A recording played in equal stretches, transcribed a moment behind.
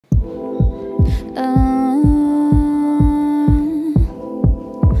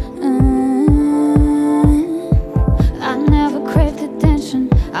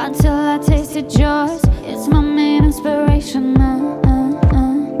yours. It's my main inspiration.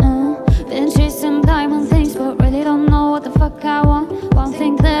 Been chasing diamond things, but really don't know what the fuck I want. One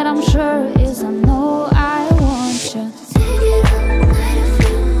thing that I'm sure is I know I want you. Take it all night if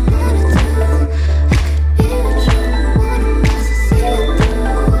you wanna do. I could be what you want, just to see it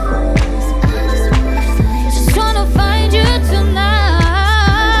through. Just wanna find you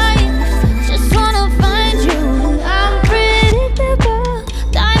tonight. Just wanna find you. I'm predictable.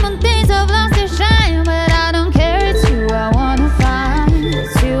 Diamond things have lost their shine, but I don't care. It's you I wanna find.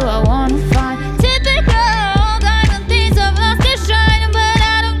 It's you I wanna find. Typical. Diamond things have lost their shine, but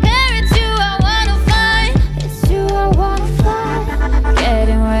I don't care. It's you I wanna find. It's you I wanna find.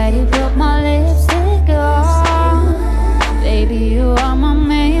 Getting ready, put my lipstick on. Baby, you are my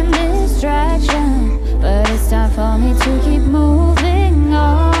main distraction, but it's time for me to keep moving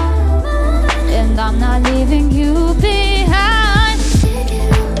on, and I'm not leaving you behind. Take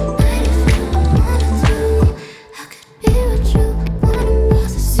it all night if you wanna do. I could be what you want,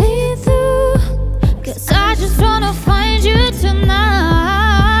 to see through. 'Cause I just wanna find you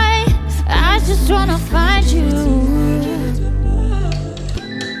tonight. I just wanna find you.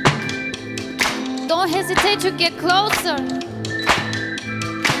 Don't hesitate to get closer.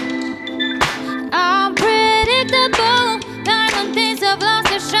 I'm predictable. Diamond things have lost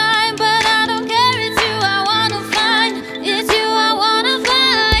their shine, but I don't care. It's you I wanna find. It's you I wanna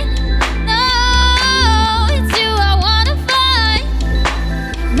find. No, it's you I wanna find.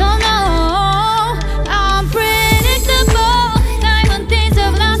 No, no, I'm predictable. Diamond things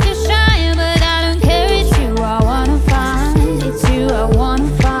have lost their shine, but I don't care. It's you I wanna find. It's you I wanna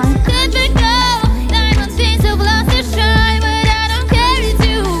find. Typical. Diamond things have lost their shine, but I don't care. It's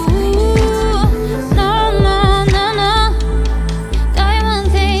you. No, no, no, no. Diamond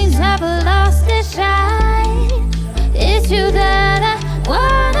things have lost their shine. It's you that I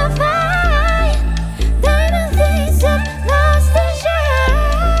wanna find. Diamond things have lost their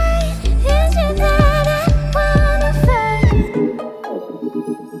shine. It's you that I wanna find.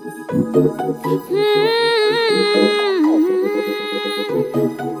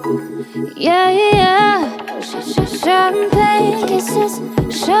 Yeah, yeah. Champagne kisses,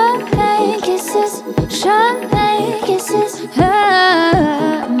 champagne kisses, champagne kisses.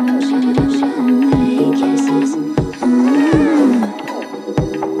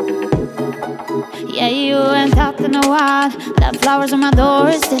 Yeah, you went out in the wild, left flowers on my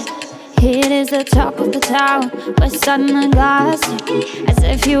doorstep. It is the top of the tower, with sun and gossip, as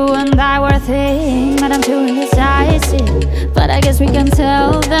if you and I were a thing, but I'm too indecisive. But I guess we can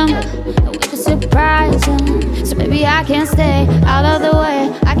tell them, and we can surprise them. So maybe I can't stay out of the way.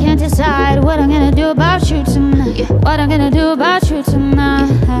 I can't decide what I'm gonna do about you tonight. What I'm gonna do about you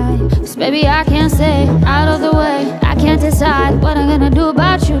tonight. 'Cause baby, I can't stay out of the way. I can't decide what I'm gonna do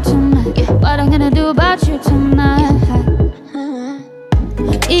about you tonight. What I'm gonna do about you tonight.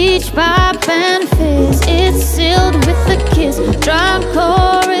 Each pop and fizz, it's sealed with a kiss. Drunk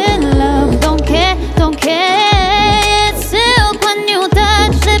or in love, don't care, don't care. It's silk when you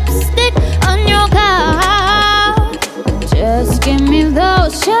touch lipstick on your car. Just give me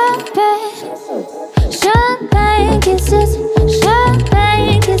those champagne, champagne kisses,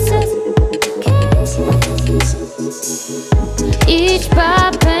 champagne kisses, kisses. Each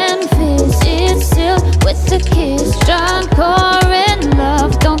pop and fizz, it's sealed with a kiss. Drunk